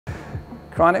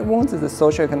Chronic wounds is a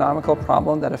socio-economical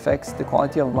problem that affects the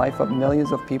quality of life of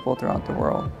millions of people throughout the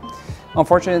world.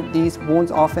 Unfortunately, these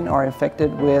wounds often are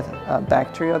infected with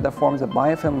bacteria that forms a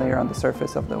biofilm layer on the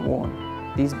surface of the wound.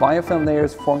 These biofilm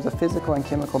layers forms a physical and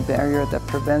chemical barrier that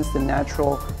prevents the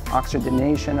natural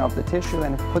oxygenation of the tissue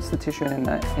and puts the tissue in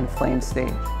an inflamed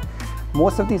stage.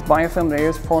 Most of these biofilm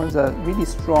layers forms a really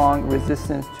strong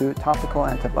resistance to topical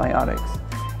antibiotics.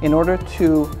 In order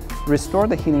to restore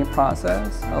the healing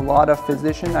process, a lot of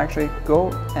physicians actually go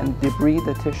and debride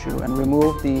the tissue and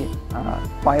remove the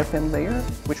biofilm layer,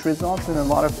 which results in a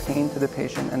lot of pain to the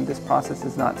patient, and this process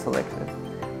is not selective.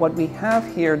 What we have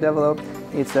here developed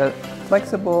is a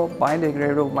flexible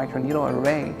biodegradable microneedle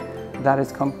array that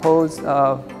is composed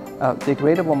of a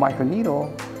degradable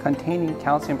microneedle containing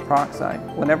calcium peroxide.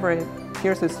 Whenever it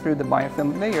pierces through the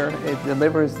biofilm layer, it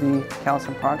delivers the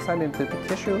calcium peroxide into the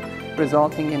tissue,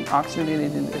 resulting in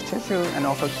oxygenating the tissue and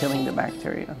also killing the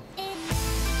bacteria.